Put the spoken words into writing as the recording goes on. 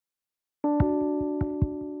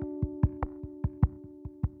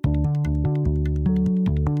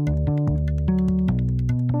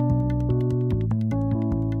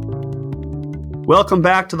Welcome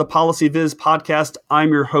back to the Policy Viz podcast. I'm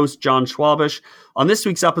your host, John Schwabish. On this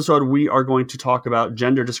week's episode, we are going to talk about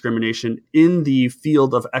gender discrimination in the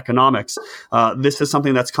field of economics. This is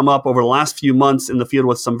something that's come up over the last few months in the field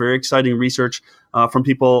with some very exciting research from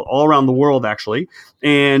people all around the world, actually.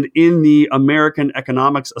 And in the American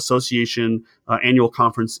Economics Association annual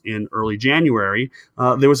conference in early January,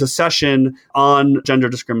 there was a session on gender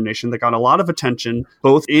discrimination that got a lot of attention,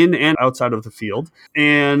 both in and outside of the field.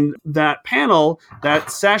 And that panel,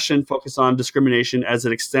 that session focused on discrimination as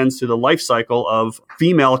it extends through the life cycle of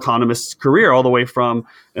female economists' career, all the way from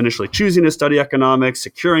initially choosing to study economics,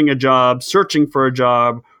 securing a job, searching for a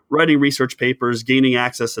job, writing research papers, gaining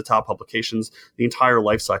access to top publications, the entire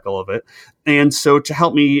life cycle of it. And so to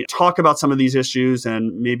help me talk about some of these issues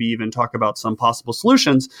and maybe even talk about some possible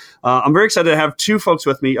solutions, I'm very excited to have two folks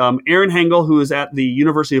with me, Erin Hengel, who is at the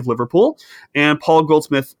University of Liverpool, and Paul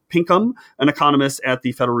Goldsmith-Pinkham, an economist at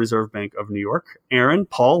the Federal Reserve Bank of New York. Erin,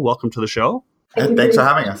 Paul, welcome to the show. Thanks for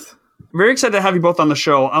having us. Very excited to have you both on the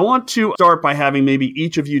show. I want to start by having maybe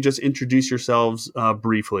each of you just introduce yourselves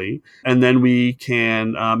briefly, and then we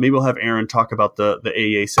can maybe we'll have Erin talk about the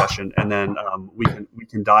AEA session, and then we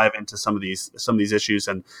can dive into some of these issues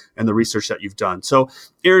and the research that you've done. So,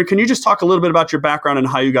 Erin, can you just talk a little bit about your background and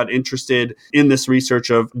how you got interested in this research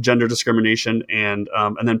of gender discrimination, and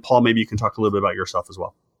then Paul, maybe you can talk a little bit about yourself as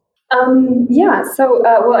well.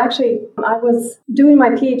 Actually, I was doing my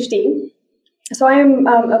PhD. So I am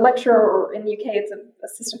a lecturer in the UK. It's an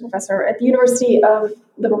assistant professor at the University of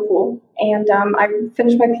Liverpool. And I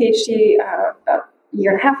finished my PhD a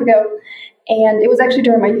year and a half ago. And it was actually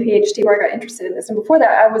during my PhD where I got interested in this. And before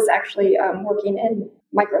that, I was actually working in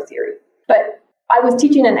microtheory. But I was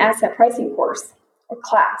teaching an asset pricing course or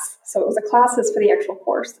class. So it was a classes for the actual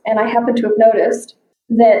course. And I happened to have noticed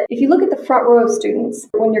that if you look at the front row of students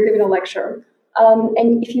when you're giving a lecture,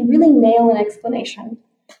 and if you really nail an explanation,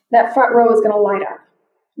 that front row is going to light up.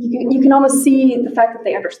 You can almost see the fact that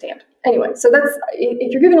they understand. Anyway, so that's,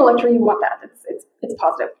 if you're giving a lecture, you want that. It's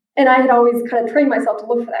positive. And I had always kind of trained myself to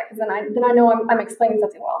look for that, because then I know I'm explaining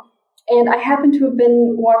something well. And I happened to have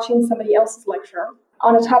been watching somebody else's lecture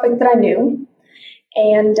on a topic that I knew,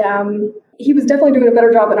 and he was definitely doing a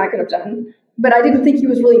better job than I could have done. But I didn't think he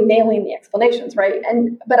was really nailing the explanations, right?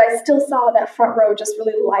 But I still saw that front row just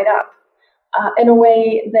really light up. In a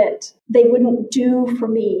way that they wouldn't do for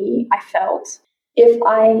me, I felt, if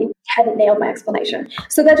I hadn't nailed my explanation.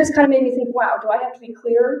 So that just kind of made me think, wow, do I have to be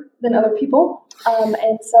clearer than other people?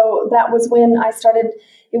 And so that was when I started,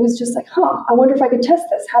 it was just like, I wonder if I could test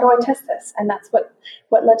this. How do I test this? And that's what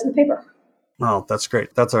led to the paper. Oh, that's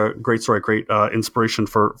great. That's a great story, great inspiration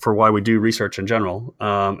for why we do research in general,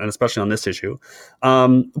 and especially on this issue.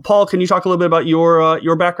 Paul, can you talk a little bit about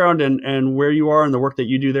your background and where you are and the work that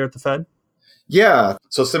you do there at the Fed? Yeah.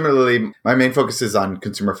 So similarly, my main focus is on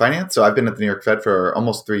consumer finance. So I've been at the New York Fed for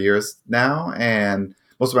almost 3 years now, and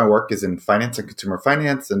most of my work is in finance and consumer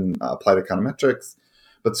finance and applied econometrics.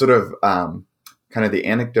 But sort of kind of the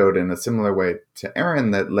anecdote in a similar way to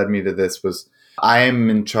Erin that led me to this was I am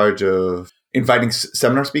in charge of inviting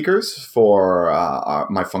seminar speakers for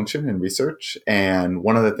my function in research. And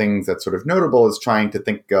one of the things that's sort of notable is trying to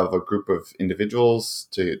think of a group of individuals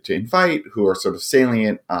to invite who are sort of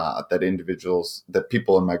salient that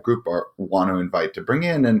people in my group want to invite to bring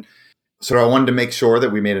in. And so I wanted to make sure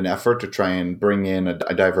that we made an effort to try and bring in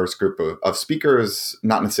a diverse group of speakers,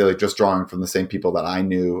 not necessarily just drawing from the same people that I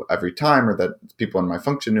knew every time or that people in my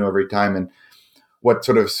function knew every time. And what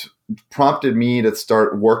sort of prompted me to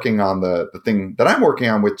start working on the thing that I'm working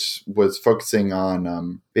on, which was focusing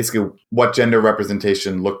on basically what gender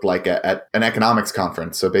representation looked like at an economics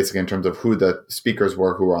conference. So basically in terms of who the speakers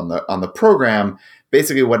were who were on the program,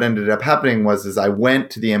 basically what ended up happening was I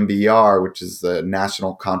went to the MBR, which is the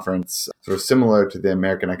national conference, sort of similar to the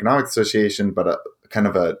American Economics Association, but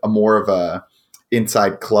a more of a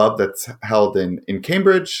inside club that's held in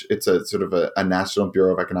Cambridge. It's a sort of a National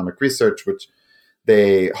Bureau of Economic Research, which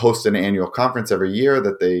they host an annual conference every year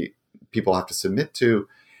that people have to submit to.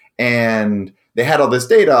 And they had all this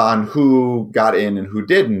data on who got in and who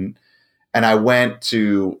didn't. And I went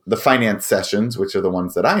to the finance sessions, which are the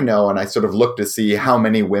ones that I know, and I sort of looked to see how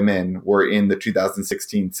many women were in the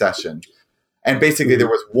 2016 session. And basically there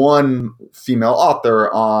was one female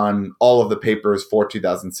author on all of the papers for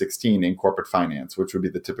 2016 in corporate finance, which would be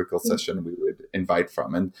the typical session we would invite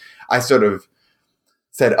from. And I sort of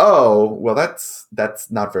said, "Oh, well, that's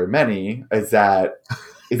not very many. Is that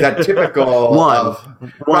typical?" One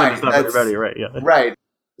right? Is not very many, right? Yeah, right.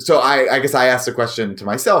 So I guess I asked the question to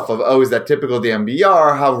myself of, "Oh, is that typical of the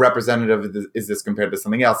MBR? How representative is this compared to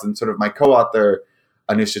something else?" And sort of my co-author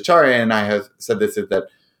Anusha Charya and I have said this, is that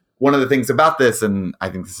one of the things about this, and I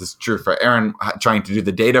think this is true for Erin, trying to do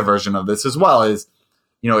the data version of this as well, is,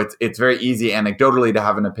 it's very easy anecdotally to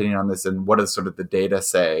have an opinion on this, and what does sort of the data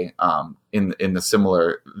say in the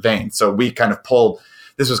similar vein. So we kind of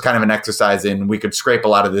this was kind of an exercise in, we could scrape a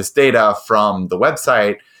lot of this data from the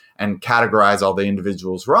website and categorize all the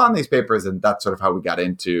individuals who were on these papers, and that's sort of how we got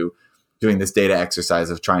into doing this data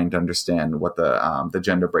exercise of trying to understand what the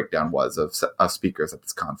gender breakdown was of speakers at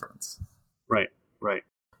this conference. Right.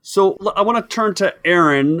 So I want to turn to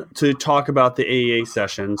Erin to talk about the AEA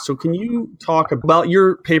session. So can you talk about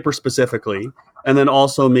your paper specifically, and then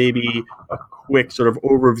also maybe a quick sort of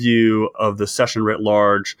overview of the session writ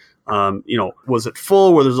large? Was it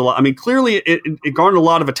full? Where there's a lot? I mean, clearly it garnered a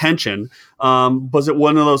lot of attention. Was it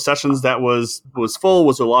one of those sessions that was full?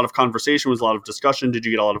 Was there a lot of conversation? Was a lot of discussion? Did you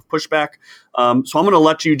get a lot of pushback? So I'm going to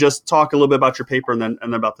let you just talk a little bit about your paper and then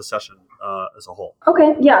about the session as a whole.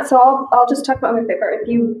 Okay, yeah. So I'll just talk about my paper. If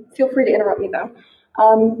you feel free to interrupt me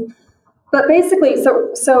though. But basically,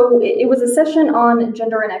 so it was a session on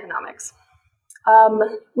gender and economics,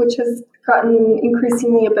 which has gotten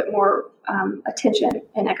increasingly a bit more attention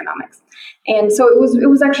in economics. And so it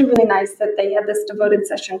was actually really nice that they had this devoted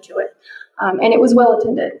session to it. And it was well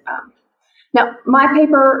attended. Now, my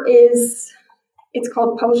paper it's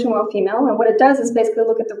called Publishing While Female. And what it does is basically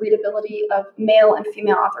look at the readability of male and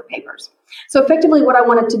female author papers. So effectively what I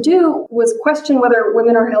wanted to do was question whether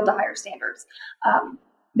women are held to higher standards.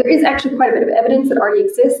 There is actually quite a bit of evidence that already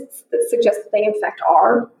exists that suggests that they in fact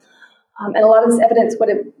are. And a lot of this evidence, what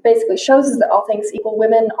it basically shows is that all things equal,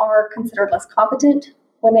 women are considered less competent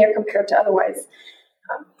when they are compared to otherwise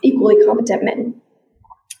equally competent men.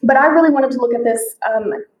 But I really wanted to look at this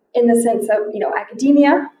in the sense of,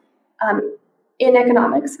 academia, in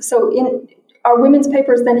economics. So are women's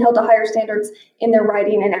papers then held to higher standards in their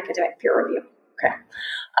writing and academic peer review? Okay.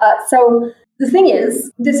 So the thing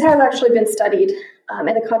is, this has actually been studied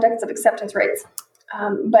in the context of acceptance rates.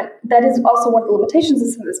 But that is also one of the limitations of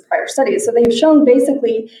some of this prior studies. So they've shown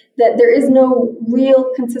basically that there is no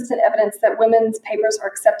real consistent evidence that women's papers are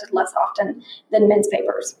accepted less often than men's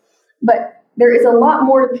papers. But there is a lot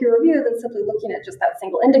more to peer review than simply looking at just that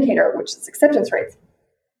single indicator, which is acceptance rates.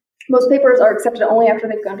 Most papers are accepted only after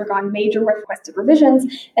they've undergone major requested revisions,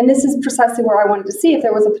 and this is precisely where I wanted to see if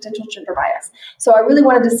there was a potential gender bias. So I really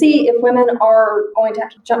wanted to see if women are going to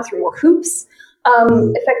have to jump through more hoops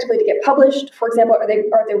effectively to get published. For example, are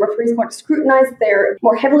they referees going to scrutinize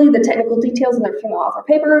more heavily the technical details in their female author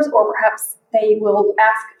papers, or perhaps they will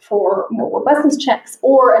ask for more robustness checks,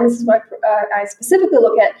 or, and this is what I specifically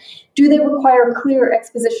look at, do they require clear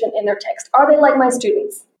exposition in their text? Are they like my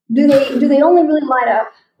students? Do they only really light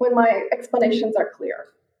up when my explanations are clear?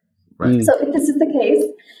 Right. So if this is the case,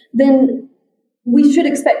 then we should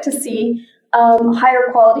expect to see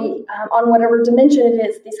higher quality on whatever dimension it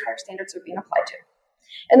is these higher standards are being applied to.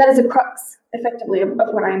 And that is a crux, effectively, of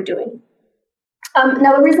what I am doing.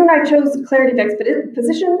 Now, the reason I chose clarity of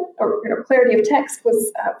exposition, or clarity of text,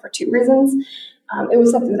 was for two reasons. It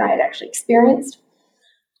was something that I had actually experienced.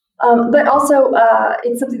 But also,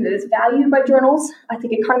 it's something that is valued by journals. I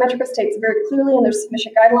think Econometrica states very clearly in their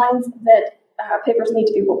submission guidelines that papers need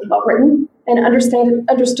to be well written and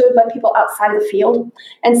understood by people outside the field.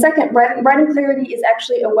 And second, writing clarity is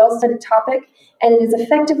actually a well-studied topic, and it is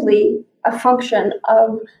effectively a function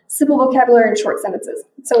of simple vocabulary and short sentences.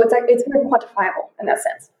 So it's very quantifiable in that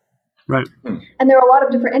sense. Right. And there are a lot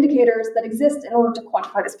of different indicators that exist in order to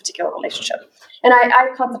quantify this particular relationship. And I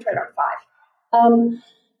concentrate on 5.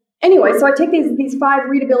 Anyway, so I take these 5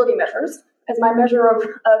 readability measures as my measure of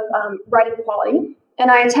writing quality, and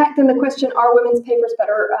I attack then the question, are women's papers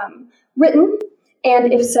better written?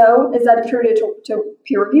 And if so, is that attributed to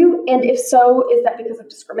peer review? And if so, is that because of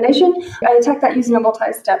discrimination? I attack that using a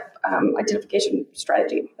multi-step identification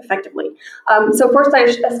strategy, effectively. So first I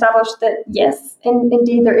established that, yes,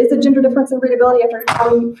 indeed, there is a gender difference in readability after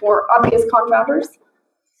accounting for obvious confounders.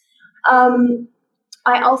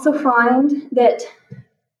 I also find that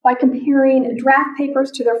by comparing draft papers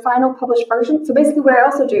to their final published version, so basically what I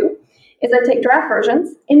also do is I take draft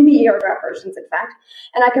versions, NBER draft versions, in fact,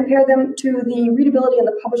 and I compare them to the readability in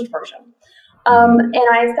the published version. And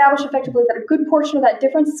I establish effectively that a good portion of that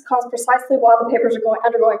difference is caused precisely while the papers are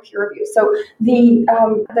undergoing peer review. So the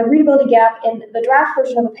readability gap in the draft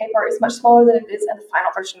version of the paper is much smaller than it is in the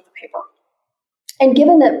final version of the paper. And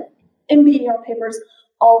given that NBER papers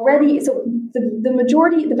already, so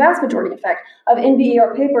the vast majority, in fact, of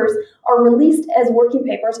NBER papers are released as working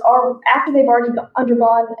papers or after they've already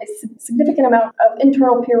undergone a significant amount of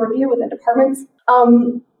internal peer review within departments.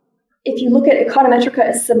 If you look at Econometrica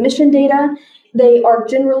as submission data, they are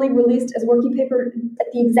generally released as working paper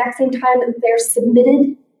at the exact same time that they're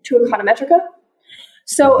submitted to econometrica.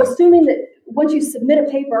 So assuming that once you submit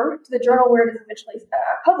a paper to the journal where it is eventually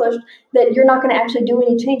published, that you're not going to actually do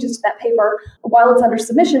any changes to that paper while it's under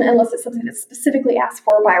submission unless it's something that's specifically asked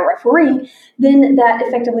for by a referee, then that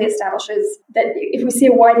effectively establishes that if we see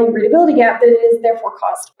a widening readability gap, that it is therefore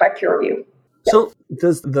caused by peer review. So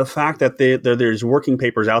does the fact that there's working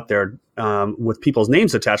papers out there with people's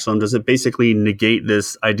names attached to them, does it basically negate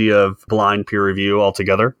this idea of blind peer review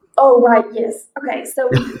altogether? Oh, right. Yes. Okay. So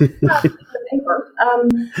not the paper,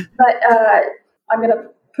 but I'm going to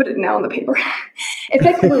put it now on the paper.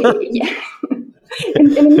 Effectively, yeah.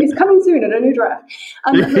 and it's coming soon in a new draft.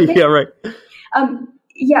 Yeah, right.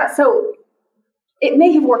 Yeah. So it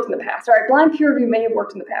may have worked in the past. All right. Blind peer review may have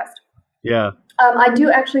worked in the past. Yeah. I do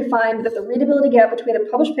actually find that the readability gap between the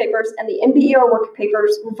published papers and the NBER work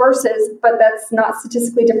papers reverses, but that's not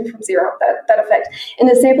statistically different from zero, that effect. And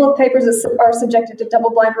the sample of papers are subjected to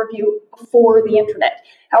double-blind review before the internet.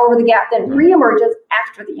 However, the gap then reemerges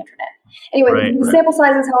after the internet. Anyway, the sample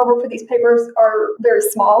sizes, however, for these papers are very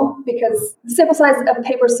small because the sample size of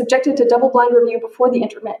papers subjected to double-blind review before the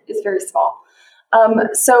internet is very small.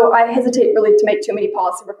 So I hesitate really to make too many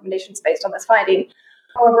policy recommendations based on this finding.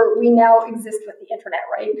 However, we now exist with the internet,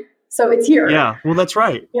 right? So it's here. Yeah, well, that's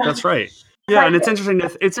right. Yeah. That's right. Yeah, right. And it's interesting.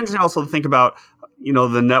 It's interesting also to think about,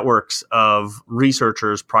 the networks of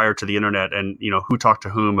researchers prior to the internet, and who talked to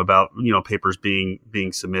whom about papers being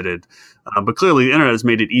submitted. But clearly, the internet has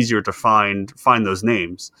made it easier to find those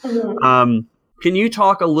names. Mm-hmm. Can you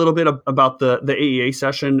talk a little bit about the AEA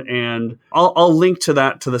session? And I'll link to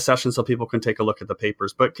the session so people can take a look at the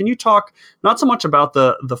papers. But can you talk not so much about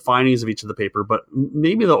the findings of each of the paper, but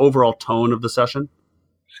maybe the overall tone of the session?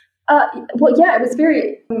 Well, yeah, it was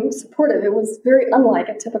very supportive. It was very unlike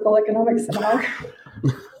a typical economics seminar.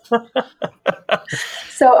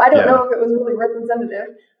 So I don't know if it was really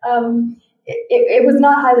representative. It was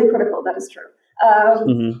not highly critical, that is true.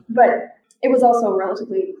 But it was also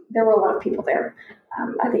there were a lot of people there.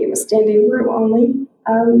 I think it was standing room only.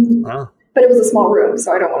 But it was a small room,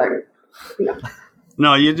 so I don't want to,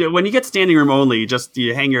 No, when you get standing room only,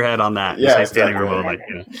 you hang your head on that. Yeah, you say standing room only.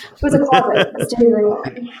 Yeah. It was a closet, standing room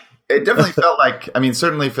only. It definitely felt like,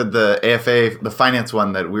 certainly for the AFA, the finance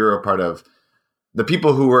one that we were a part of, the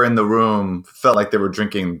people who were in the room felt like they were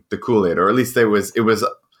drinking the Kool-Aid, or at least it was,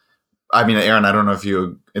 Erin, I don't know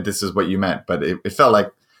if this is what you meant, but it felt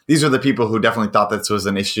like these are the people who definitely thought this was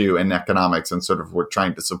an issue in economics and sort of were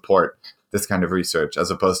trying to support this kind of research, as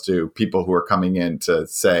opposed to people who are coming in to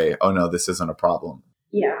say, oh no, this isn't a problem.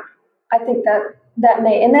 Yeah, I think that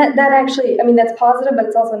may, and that actually, that's positive, but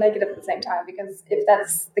it's also negative at the same time, because if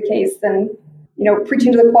that's the case, then,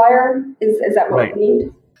 preaching to the choir, is that what we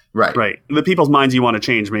need? Right. The people's minds you want to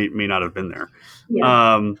change may not have been there.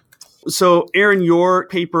 Yeah. So, Erin, your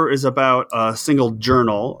paper is about a single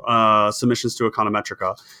journal, submissions to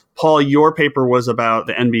Econometrica. Paul, your paper was about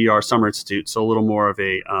the NBER Summer Institute, so a little more of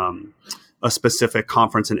a specific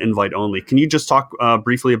conference and invite only. Can you just talk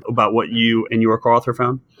briefly about what you and your co-author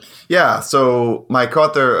found? Yeah, so my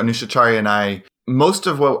co-author, Anusha Chari, and I, most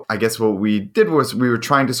of what we did was we were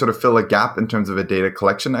trying to sort of fill a gap in terms of a data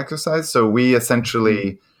collection exercise. So we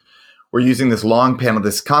essentially were using this long panel.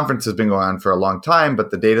 This conference has been going on for a long time,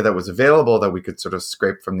 but the data that was available that we could sort of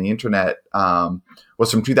scrape from the internet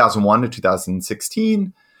was from 2001 to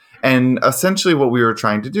 2016. And essentially what we were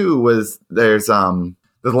trying to do was there's a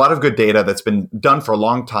lot of good data that's been done for a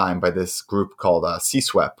long time by this group called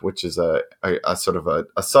CSWEP, which is a sort of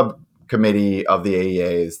a subcommittee of the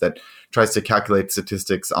AEAs that tries to calculate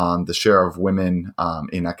statistics on the share of women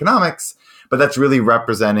in economics. But that's really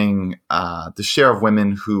representing the share of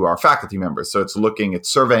women who are faculty members. So it's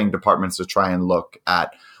surveying departments to try and look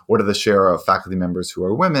at what are the share of faculty members who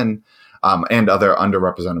are women and other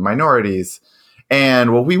underrepresented minorities.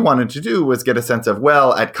 And what we wanted to do was get a sense of,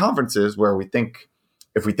 at conferences where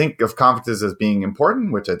if we think of conferences as being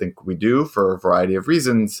important, which I think we do for a variety of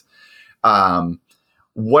reasons,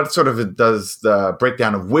 what sort of does the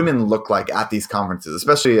breakdown of women look like at these conferences,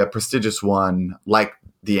 especially a prestigious one like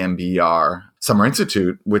the NBER Summer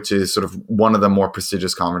Institute, which is sort of one of the more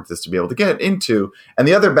prestigious conferences to be able to get into. And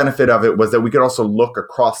the other benefit of it was that we could also look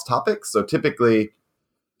across topics. So typically,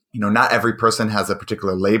 not every person has a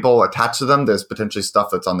particular label attached to them. There's potentially stuff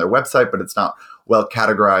that's on their website, but it's not well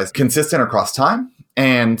categorized, consistent across time.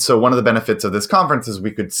 And so one of the benefits of this conference is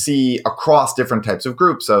we could see across different types of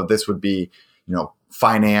groups. So this would be,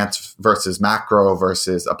 finance versus macro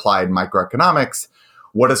versus applied microeconomics.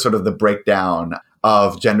 What is sort of the breakdown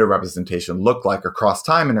of gender representation look like across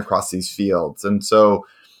time and across these fields? And so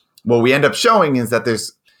what we end up showing is that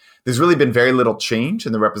there's really been very little change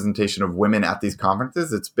in the representation of women at these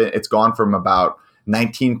conferences. It's gone from about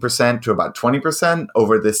 19% to about 20%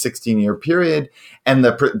 over this 16-year period. And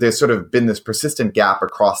there's sort of been this persistent gap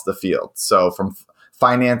across the field. So from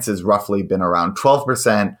finance has roughly been around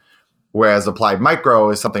 12%, whereas applied micro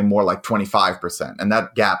is something more like 25%. And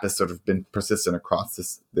that gap has sort of been persistent across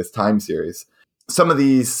this time series. Some of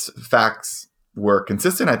these facts were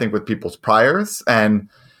consistent, I think, with people's priors, and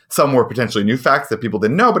some were potentially new facts that people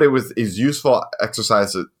didn't know, but it was useful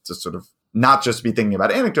exercise to sort of not just be thinking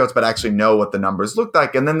about anecdotes, but actually know what the numbers looked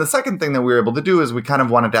like. And then the second thing that we were able to do is we kind of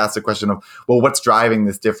wanted to ask the question of, well, what's driving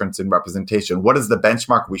this difference in representation? What is the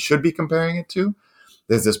benchmark we should be comparing it to?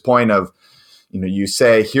 There's this point of, you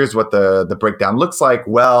say, here's what the breakdown looks like.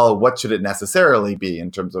 Well, what should it necessarily be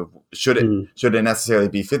in terms of should it necessarily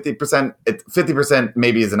be 50%? 50%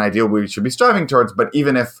 maybe is an ideal we should be striving towards. But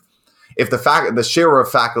even if the share of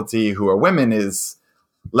faculty who are women is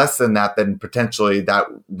less than that, then potentially that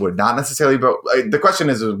would not necessarily. But the question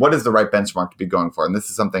is what is the right benchmark to be going for? And this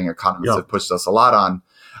is something economists have pushed us a lot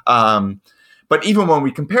on. But even when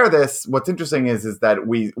we compare this, what's interesting is that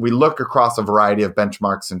we look across a variety of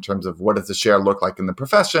benchmarks in terms of what does the share look like in the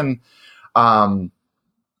profession. One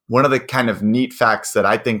of the kind of neat facts that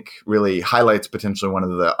I think really highlights potentially one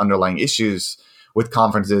of the underlying issues with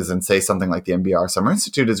conferences and say something like the MBR Summer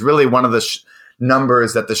Institute is really one of the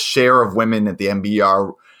numbers that the share of women at the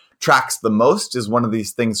MBR tracks the most is one of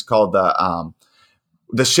these things called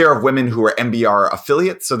the share of women who are MBR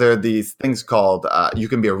affiliates. So there are these things called, you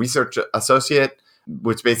can be a research associate,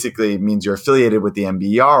 which basically means you're affiliated with the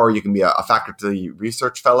MBR, or you can be a faculty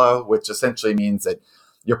research fellow, which essentially means that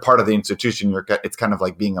you're part of the institution. It's kind of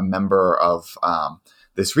like being a member of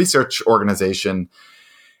this research organization.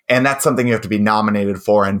 And that's something you have to be nominated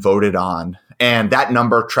for and voted on. And that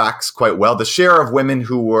number tracks quite well. The share of women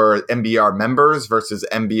who were MBR members versus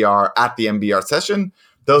MBR at the MBR session,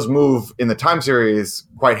 those move in the time series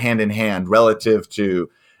quite hand in hand relative to,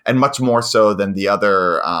 and much more so than the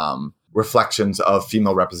other reflections of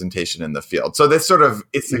female representation in the field. So this sort of,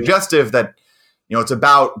 it's suggestive that, it's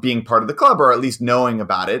about being part of the club or at least knowing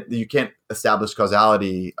about it. You can't establish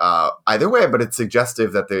causality either way, but it's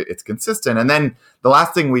suggestive that it's consistent. And then the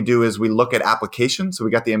last thing we do is we look at applications. So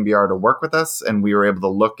we got the MBR to work with us, and we were able to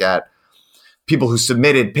look at people who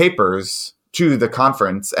submitted papers to the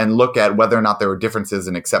conference and look at whether or not there were differences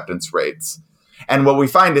in acceptance rates. And what we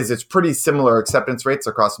find is it's pretty similar acceptance rates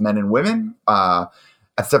across men and women,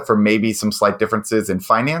 except for maybe some slight differences in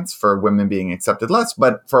finance for women being accepted less.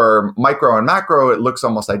 But for micro and macro, it looks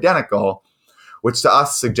almost identical, which to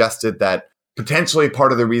us suggested that potentially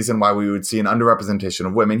part of the reason why we would see an underrepresentation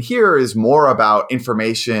of women here is more about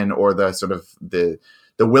information or the sort of the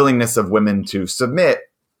willingness of women to submit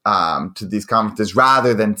to these conferences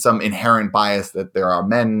rather than some inherent bias that there are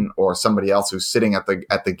men or somebody else who's sitting at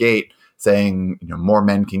the gate saying, more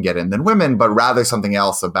men can get in than women, but rather something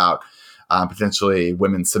else about potentially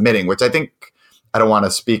women submitting, which I think, I don't want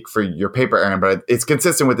to speak for your paper, Erin, but it's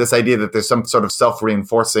consistent with this idea that there's some sort of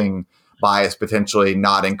self-reinforcing bias, potentially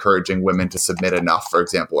not encouraging women to submit enough, for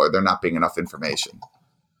example, or there not being enough information.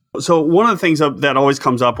 So one of the things that always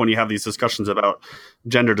comes up when you have these discussions about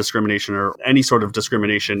gender discrimination or any sort of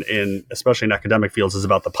discrimination especially in academic fields, is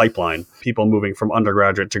about the pipeline, people moving from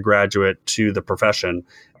undergraduate to graduate to the profession.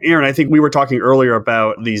 Erin, I think we were talking earlier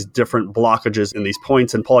about these different blockages in these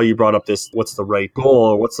points. And Paul, you brought up this, what's the right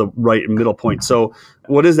goal or what's the right middle point? So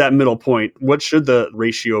what is that middle point? What should the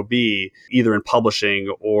ratio be either in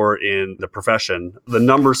publishing or in the profession? The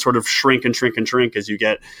numbers sort of shrink and shrink and shrink as you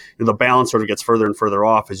get, the balance sort of gets further and further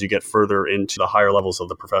off as you get further into the higher levels of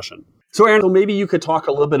the profession. So Erin, maybe you could talk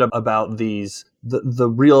a little bit about the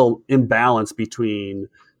real imbalance between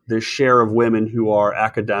the share of women who are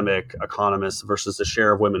academic economists versus the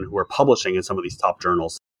share of women who are publishing in some of these top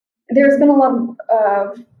journals. There's been a lot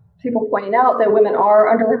of people pointing out that women are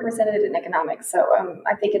underrepresented in economics. So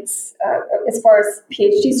I think it's, as far as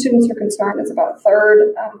PhD students are concerned, it's about a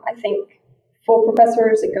third. I think full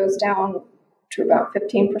professors, it goes down to about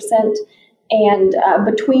 15%. And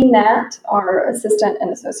between that are assistant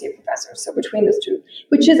and associate professors. So between those two,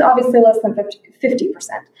 which is obviously less than 50%.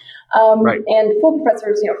 Right. And full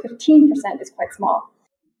professors, 15% is quite small.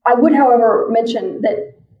 I would, however, mention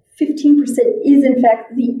that 15% is in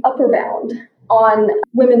fact the upper bound on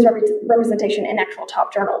women's representation in actual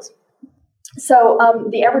top journals. So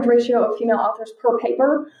the average ratio of female authors per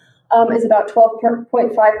paper is about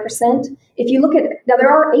 12.5%. If you look at, now there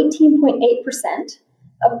are 18.8%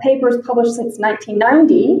 of papers published since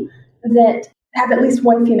 1990 that have at least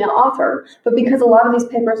one female author. But because a lot of these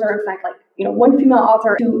papers are in fact one female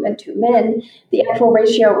author and two men, the actual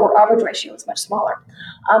ratio or average ratio is much smaller.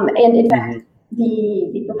 And in fact,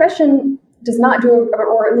 the profession does not do,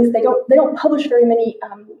 or at least they don't publish very many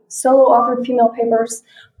solo authored female papers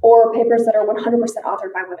or papers that are 100%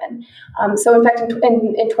 authored by women. So in fact, in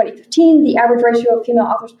 2015, the average ratio of female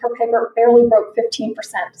authors per paper barely broke 15%.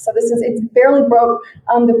 So it's barely broke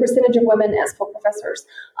the percentage of women as full professors.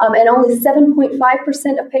 And only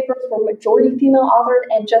 7.5% of papers were majority female authored,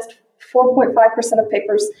 and just 4.5% of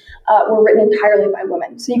papers were written entirely by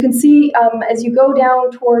women. So you can see as you go down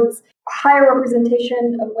towards higher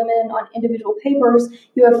representation of women on individual papers,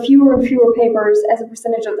 you have fewer and fewer papers as a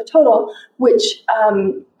percentage of the total, which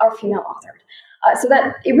are female authored. So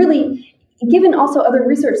that it really, given also other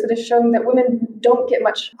research that has shown that women don't get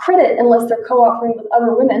much credit unless they're co-authoring with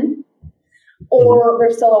other women or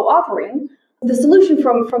they're solo authoring, the solution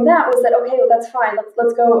from that was that, okay, well, that's fine.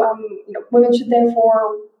 Let's go, women should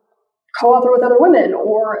therefore co-author with other women,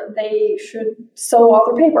 or they should solo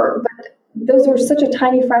author paper. But those are such a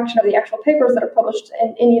tiny fraction of the actual papers that are published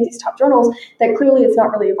in any of these top journals that clearly it's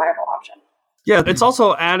not really a viable option. Yeah, it's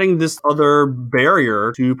also adding this other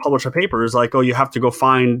barrier to publish a paper. Is like, oh, you have to go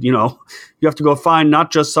find,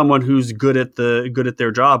 not just someone who's good at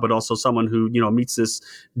their job, but also someone who, meets this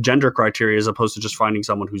gender criteria, as opposed to just finding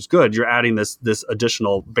someone who's good. You're adding this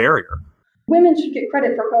additional barrier. Women should get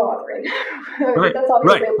credit for co-authoring. Right. That's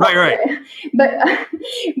obviously right.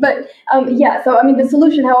 But So I mean, the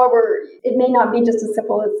solution, however, it may not be just as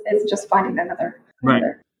simple as just finding another. Right.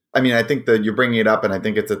 I mean, I think that you're bringing it up, and I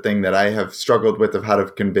think it's a thing that I have struggled with, of how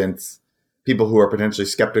to convince people who are potentially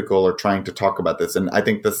skeptical or trying to talk about this. And I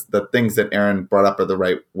think the things that Erin brought up are the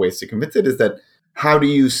right ways to convince it. Is that, how do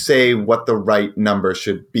you say what the right number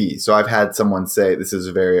should be? So I've had someone say, this is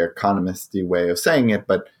a very economist-y way of saying it,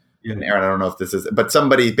 but and Erin, I don't know if this is, but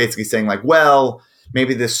somebody basically saying like, well,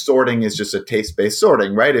 maybe this sorting is just a taste-based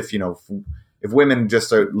sorting, right? If women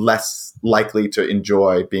just are less likely to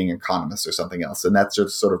enjoy being economists or something else, and that's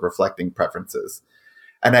just sort of reflecting preferences.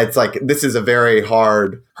 And it's like, this is a very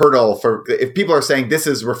hard hurdle for, if people are saying this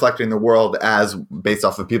is reflecting the world as based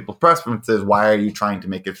off of people's preferences, why are you trying to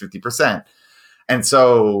make it 50%? And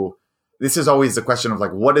so this is always the question of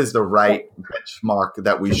like, what is the right benchmark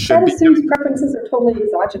that we should be doing? Preferences are totally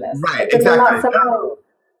exogenous. Right, exactly.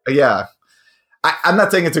 Yeah. I'm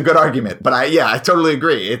not saying it's a good argument, but I totally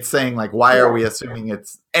agree. It's saying like, why are we assuming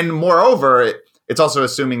it's, and moreover, it's also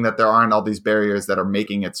assuming that there aren't all these barriers that are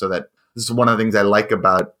making it so that, this is one of the things I like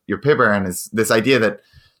about your paper, Erin, is this idea that,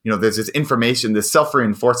 there's this information, this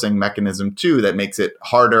self-reinforcing mechanism too, that makes it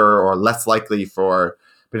harder or less likely for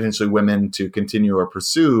potentially women to continue or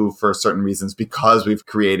pursue for certain reasons, because we've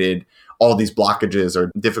created all these blockages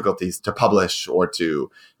or difficulties to publish or to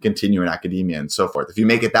continue in academia and so forth. If you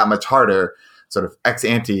make it that much harder, sort of ex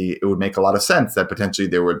ante, it would make a lot of sense that potentially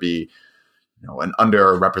there would be an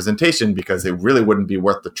underrepresentation, because it really wouldn't be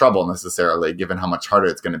worth the trouble necessarily, given how much harder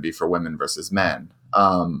it's going to be for women versus men.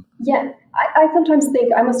 I sometimes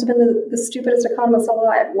think I must have been the stupidest economist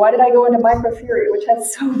alive. Why did I go into microtheory, which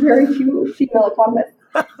has so very few female economists?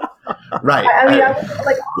 Right.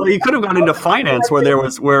 Well, you could have gone into finance,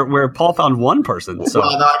 where Paul found one person. So,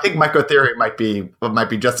 well, no, I think microtheory might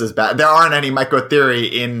be just as bad. There aren't any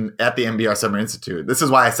microtheory at the MBR Summer Institute. This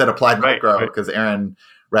is why I said applied micro, because Erin.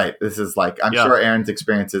 Right. This is like, I'm sure Erin's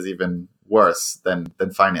experience is even worse than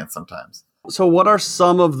finance sometimes. So what are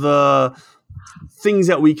some of the things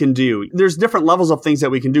that we can do? There's different levels of things that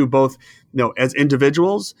we can do, both as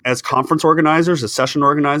individuals, as conference organizers, as session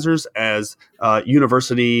organizers, as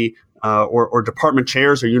university or department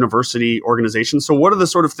chairs or university organizations. So what are the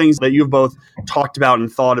sort of things that you've both talked about and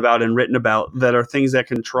thought about and written about that are things that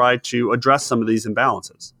can try to address some of these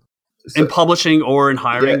imbalances in publishing or in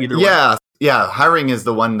hiring? Either way. Yeah, hiring is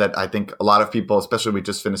the one that I think a lot of people, especially we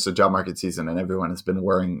just finished the job market season and everyone has been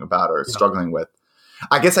worrying about or struggling with.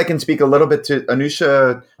 I guess I can speak a little bit to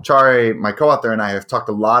Anusha Chari, my co-author, and I have talked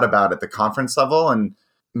a lot about at the conference level, and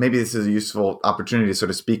maybe this is a useful opportunity to sort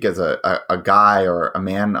of speak as a guy or a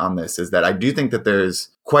man on this, is that I do think that there's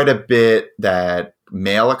quite a bit that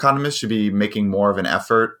male economists should be making more of an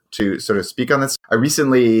effort to sort of speak on this. I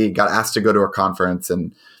recently got asked to go to a conference,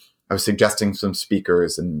 and I was suggesting some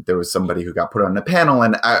speakers, and there was somebody who got put on a panel.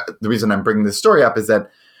 And the reason I'm bringing this story up is that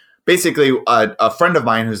basically a friend of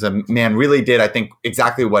mine who's a man really did, I think,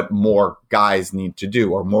 exactly what more guys need to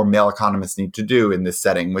do, or more male economists need to do in this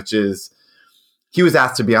setting, which is he was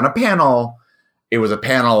asked to be on a panel. It was a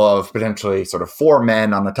panel of potentially sort of 4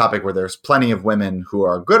 men on a topic where there's plenty of women who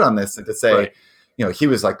are good on this. And to say, he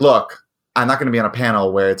was like, look, I'm not going to be on a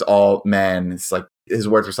panel where it's all men. It's like, his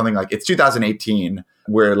words were something like, it's 2018,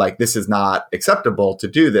 where like, this is not acceptable to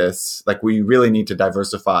do this. Like, we really need to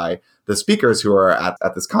diversify the speakers who are at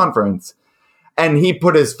this conference. And he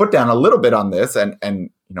put his foot down a little bit on this. And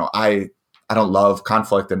I I don't love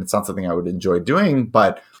conflict and it's not something I would enjoy doing,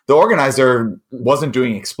 but the organizer wasn't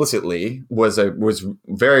doing explicitly, was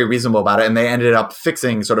very reasonable about it. And they ended up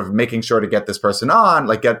fixing, sort of making sure to get this person on,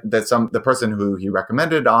 like get the person who he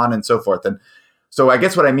recommended on and so forth. And so I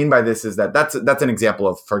guess what I mean by this is that's an example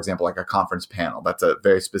of, for example, like a conference panel. That's a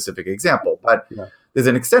very specific example, but there's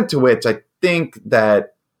an extent to which I think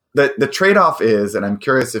that the trade-off is, and I'm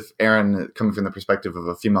curious if Erin, coming from the perspective of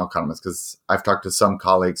a female economist, because I've talked to some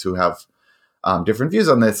colleagues who have different views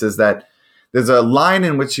on this, is that there's a line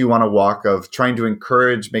in which you want to walk of trying to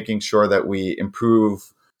encourage making sure that we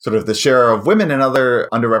improve sort of the share of women and other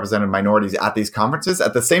underrepresented minorities at these conferences.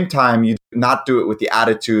 At the same time, you not do it with the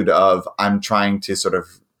attitude of, I'm trying to sort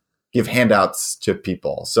of give handouts to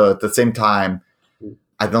people. So at the same time,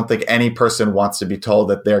 I don't think any person wants to be told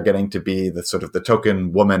that they're getting to be the sort of the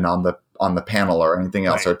token woman on the panel or anything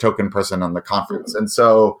else, or token person on the conference. And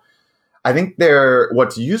so I think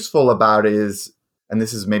what's useful about is, and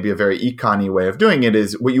this is maybe a very econ-y way of doing it,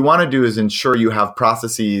 is what you want to do is ensure you have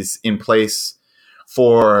processes in place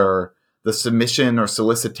for the submission or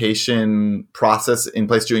solicitation process in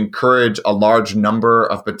place to encourage a large number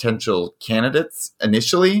of potential candidates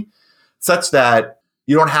initially, such that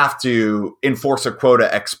you don't have to enforce a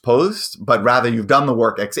quota ex post, but rather you've done the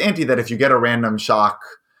work ex ante, that if you get a random shock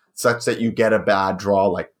such that you get a bad draw,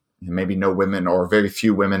 like maybe no women or very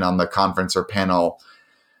few women on the conference or panel,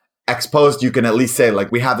 exposed, you can at least say,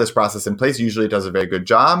 like, we have this process in place. Usually it does a very good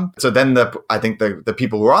job. So then I think the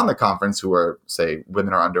people who are on the conference who are, say,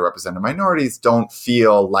 women or underrepresented minorities don't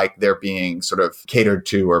feel like they're being sort of catered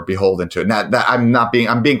to or beholden to. And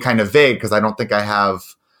I'm being kind of vague because I don't think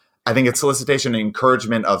I think it's solicitation and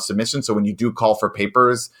encouragement of submission. So when you do call for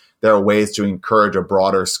papers, there are ways to encourage a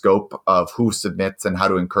broader scope of who submits and how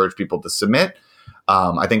to encourage people to submit.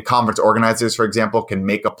 I think conference organizers, for example, can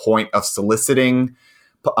make a point of soliciting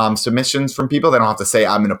submissions from people. They don't have to say,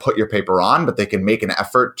 I'm going to put your paper on, but they can make an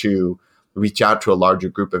effort to reach out to a larger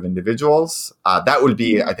group of individuals. That would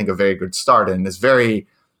be, I think, a very good start. And is very,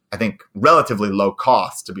 I think, relatively low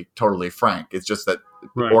cost, to be totally frank. It's just that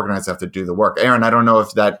organizers have to do the work. Erin, I don't know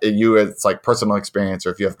if it's like personal experience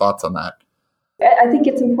or if you have thoughts on that. I think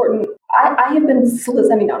it's important. I have been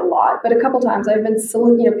solicited, I mean, not a lot, but a couple times I've been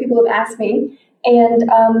solicited, people have asked me, and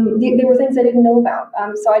there were things I didn't know about,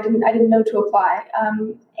 so I didn't know to apply,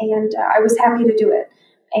 and I was happy to do it.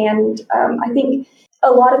 And I think a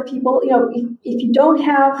lot of people, if you don't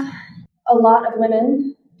have a lot of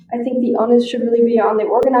women, I think the onus should really be on the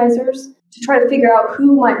organizers to try to figure out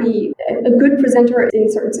who might be a good presenter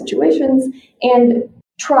in certain situations and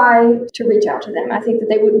try to reach out to them. I think that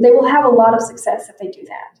they will have a lot of success if they do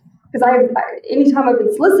that. Because anytime I've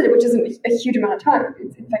been solicited, which isn't a huge amount of time,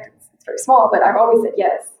 in fact, it's very small, but I've always said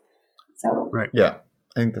yes. So yeah,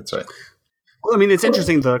 I think that's right. Well, I mean, it's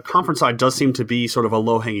interesting. The conference side does seem to be sort of a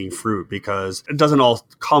low-hanging fruit because it doesn't all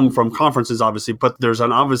come from conferences, obviously, but there's a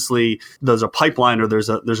pipeline or there's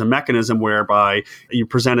a mechanism whereby you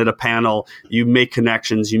present at a panel, you make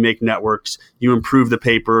connections, you make networks, you improve the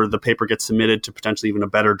paper gets submitted to potentially even a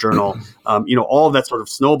better journal. All of that sort of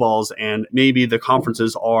snowballs, and maybe the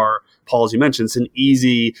conferences are, Paul, as you mentioned, it's an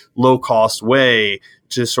easy, low-cost way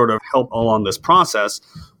to sort of help along this process.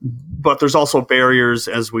 But there's also barriers,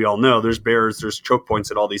 as we all know. There's barriers, there's choke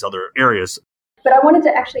points at all these other areas. But I wanted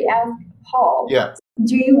to actually ask Paul,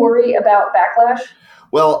 do you worry about backlash?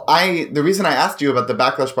 Well, the reason I asked you about the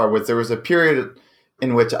backlash part was there was a period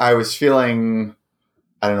in which I was feeling,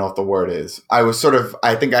 I don't know what the word is. I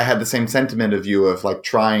think I had the same sentiment of you of like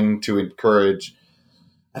trying to encourage,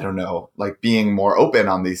 I don't know, like being more open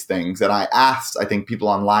on these things. And I asked, I think, people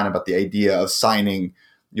online about the idea of signing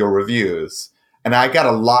your reviews. And I got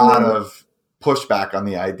a lot of pushback on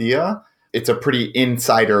the idea. It's a pretty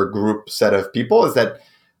insider group set of people, is that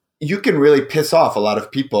you can really piss off a lot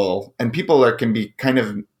of people, and people that can be kind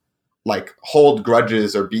of like hold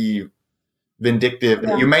grudges or be vindictive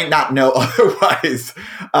that you might not know otherwise.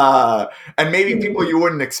 And maybe people you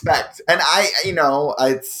wouldn't expect. And I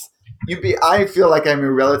feel like I'm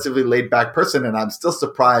a relatively laid back person, and I'm still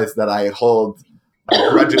surprised that I hold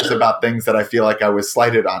grudges about things that I feel like I was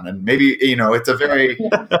slighted on. And maybe,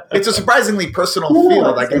 it's a surprisingly personal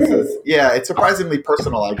field, I guess. It's surprisingly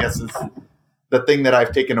personal, I guess, is the thing that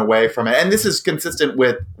I've taken away from it. And this is consistent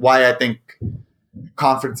with why I think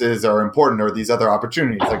conferences are important, or these other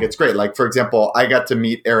opportunities. Like, it's great. Like, for example, I got to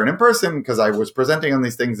meet Erin in person because I was presenting on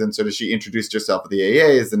these things. And so she introduced herself at the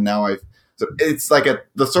AAs. And now so it's like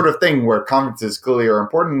the sort of thing where conferences clearly are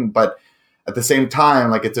important, but at the same time,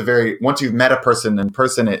 like, once you've met a person in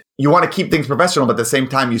person, you want to keep things professional, but at the same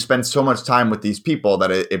time, you spend so much time with these people that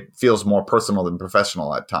it feels more personal than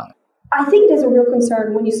professional at times. I think it is a real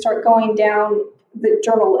concern when you start going down the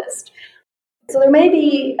journal list. So there may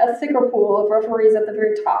be a thicker pool of referees at the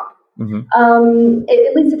very top.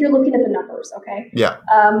 At least if you're looking at the numbers, okay? Yeah.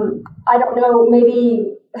 I don't know,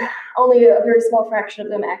 maybe only a very small fraction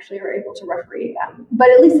of them actually are able to referee them. But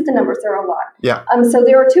at least at the numbers, there are a lot. Yeah. So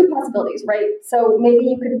there are two possibilities, right? So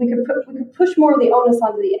maybe we could push more of the onus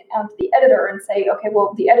onto the editor and say, okay,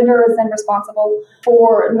 well, the editor is then responsible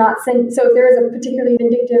for not sending. So if there is a particularly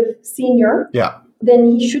vindictive senior,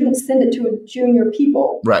 then he shouldn't send it to a junior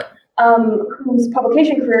pupil. Right. Whose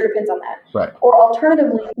publication career depends on that. Right. Or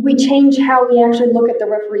alternatively, we change how we actually look at the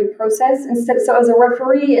refereeing process. So as a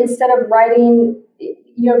referee, instead of writing,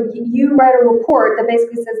 you write a report that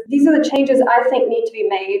basically says, these are the changes I think need to be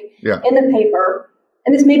made in the paper.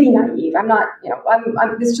 And this may be naive. I'm not,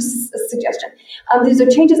 this is just a suggestion. These are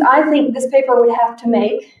changes I think this paper would have to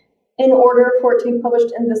make in order for it to be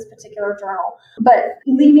published in this particular journal. But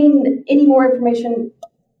leaving any more information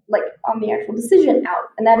like on the actual decision out,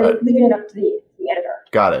 and that is leaving it up to the editor.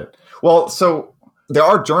 Got it. Well, so there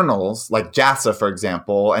are journals like JASA, for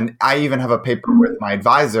example, and I even have a paper with my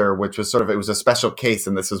advisor, which was it was a special case,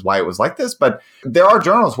 and this is why it was like this. But there are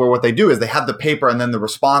journals where what they do is they have the paper, and then the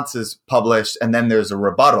response is published, and then there's a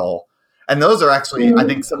rebuttal. And those are actually, I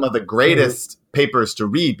think, some of the greatest papers to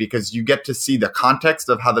read, because you get to see the context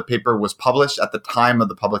of how the paper was published at the time of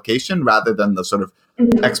the publication rather than the sort of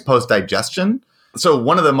ex post digestion. So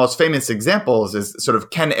one of the most famous examples is sort of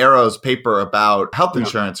Ken Arrow's paper about health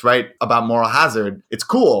insurance, right? About moral hazard. It's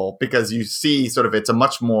cool because you see it's a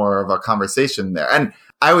much more of a conversation there. And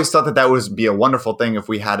I always thought that would be a wonderful thing if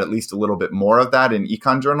we had at least a little bit more of that in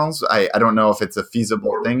econ journals. I don't know if it's a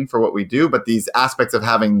feasible thing for what we do, but these aspects of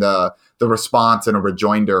having the response and a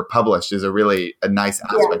rejoinder published is a nice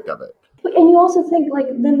aspect of it. And you also think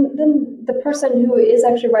then the person who is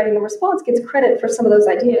actually writing the response gets credit for some of those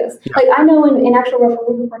ideas. Like I know in actual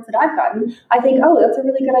referee reports that I've gotten, I think, oh, that's a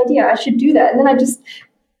really good idea. I should do that. And then I just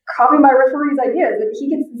copy my referee's ideas and he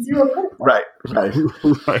gets zero credit for it.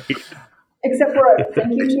 Right. Except for a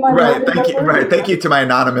thank you to my anonymous referee. Thank you to my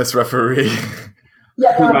anonymous referee.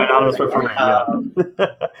 My anonymous referee.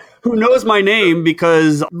 Who knows my name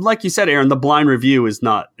because, like you said, Erin, the blind review it's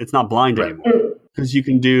not blind anymore. Because you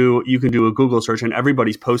can do a Google search and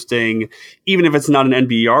everybody's posting, even if it's not an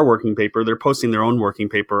NBER working paper, they're posting their own working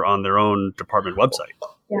paper on their own department website.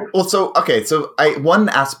 Yeah. Well, so one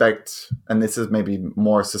aspect, and this is maybe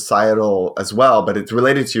more societal as well, but it's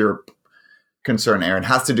related to your concern, Erin,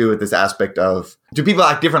 has to do with this aspect of, do people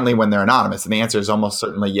act differently when they're anonymous? And the answer is almost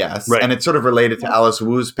certainly yes. Right. And it's sort of related to Alice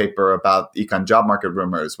Wu's paper about econ job market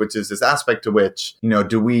rumors, which is this aspect to which,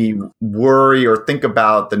 do we worry or think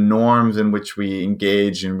about the norms in which we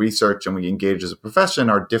engage in research and we engage as a profession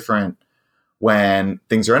are different when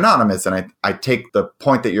things are anonymous? And I take the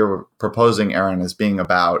point that you're proposing, Erin, as being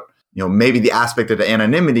about, maybe the aspect of the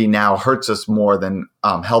anonymity now hurts us more than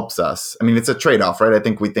helps us. I mean, it's a trade-off, right? I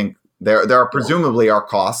think we think there are presumably are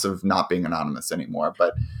costs of not being anonymous anymore,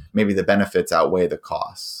 but maybe the benefits outweigh the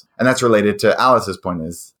costs. And that's related to Alice's point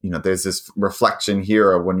is, there's this reflection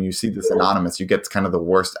here of when you see this anonymous, you get kind of the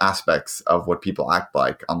worst aspects of what people act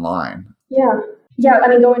like online. Yeah. I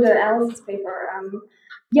mean, going to Alice's paper,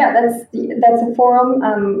 that's a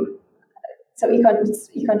forum. So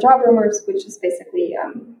econ job rumors, which is basically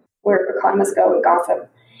where economists go and gossip.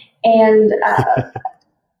 And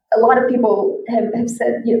a lot of people have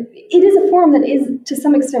said, it is a forum that is to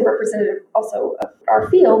some extent representative also of our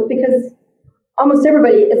field, because almost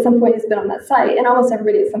everybody at some point has been on that site, and almost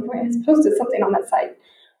everybody at some point has posted something on that site.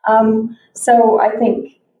 So I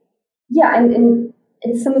think, and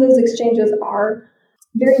some of those exchanges are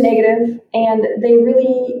very negative, and they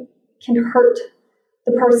really can hurt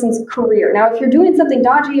the person's career. Now, if you're doing something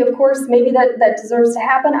dodgy, of course, maybe that deserves to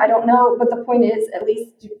happen. I don't know. But the point is, at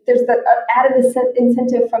least there's the added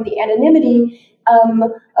incentive from the anonymity of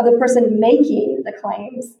the person making the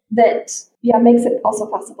claims that, makes it also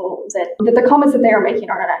possible that the comments that they are making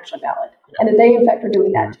are not actually valid. And that they, in fact, are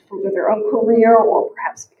doing that for their own career or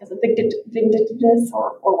perhaps because of vindictiveness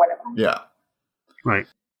or whatever. Yeah. Right.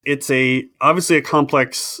 It's obviously a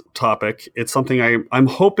complex topic. It's something I'm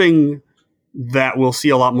hoping that we'll see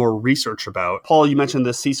a lot more research about. Paul, you mentioned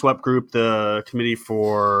the CSWEP group, the Committee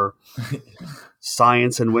for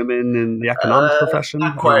Science and Women in the Economics Profession.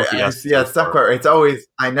 Not quite. It's not quite right. It's always,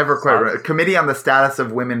 I never quite right. Committee on the Status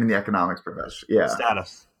of Women in the Economics Profession. Yeah.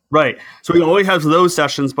 Status. Right. So we always have those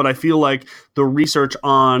sessions, but I feel like the research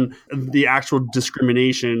on the actual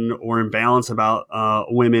discrimination or imbalance about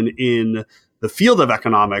women in the field of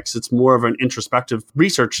economics, it's more of an introspective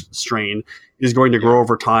research strain, is going to grow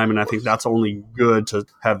over time. And I think that's only good to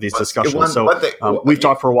have these discussions. We've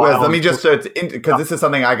talked for a while. Let me just, because this is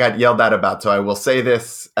something I got yelled at about. So I will say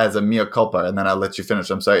this as a mea culpa, and then I'll let you finish.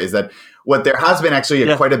 I'm sorry, is that what there has been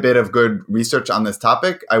actually quite a bit of good research on this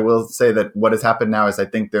topic. I will say that what has happened now is I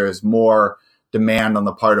think there's more demand on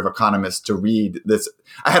the part of economists to read this.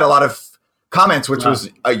 I had a lot of comments, which was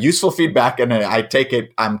a useful feedback, and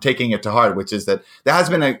I'm taking it to heart, which is that there has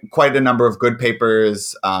been quite a number of good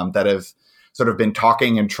papers that have sort of been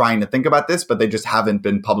talking and trying to think about this, but they just haven't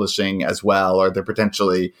been publishing as well, or they're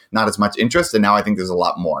potentially not as much interest. And now I think there's a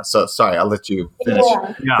lot more. So sorry, I'll let you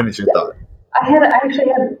finish your thought. I actually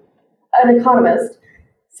had an economist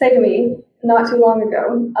say to me not too long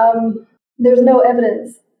ago, there's no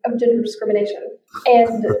evidence of gender discrimination.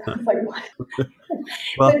 And I was like, what?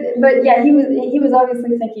 but yeah, he was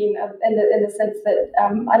obviously thinking of, in the sense that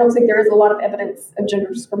I don't think there is a lot of evidence of gender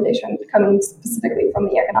discrimination coming specifically from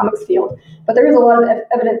the economics field, but there is a lot of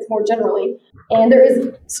evidence more generally, and there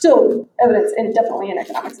is still evidence, and definitely in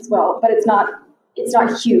economics as well. But it's not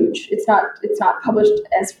huge. It's not published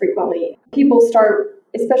as frequently. People start,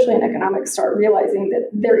 especially in economics, start realizing that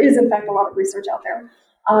there is in fact a lot of research out there,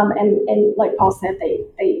 and like Paul said,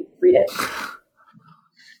 they read it.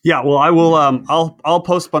 Yeah, well, I will. I'll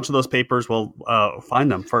post a bunch of those papers. We'll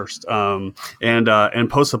find them first, and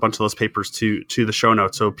post a bunch of those papers to the show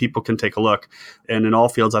notes so people can take a look. And in all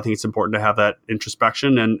fields, I think it's important to have that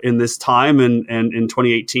introspection. And in this time, and in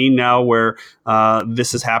 2018 now, where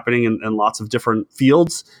this is happening in lots of different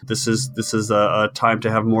fields, this is a time to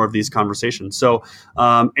have more of these conversations. So,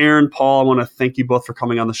 Erin, Paul, I want to thank you both for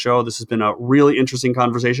coming on the show. This has been a really interesting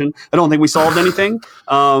conversation. I don't think we solved anything,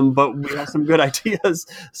 but we have some good ideas.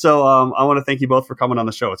 So I want to thank you both for coming on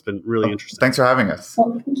the show. It's been really interesting. Thanks for having us.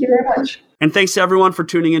 Well, thank you very much. And thanks to everyone for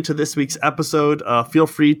tuning into this week's episode. Feel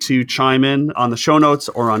free to chime in on the show notes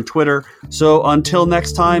or on Twitter. So until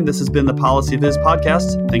next time, this has been the Policy Viz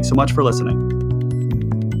podcast. Thanks so much for listening.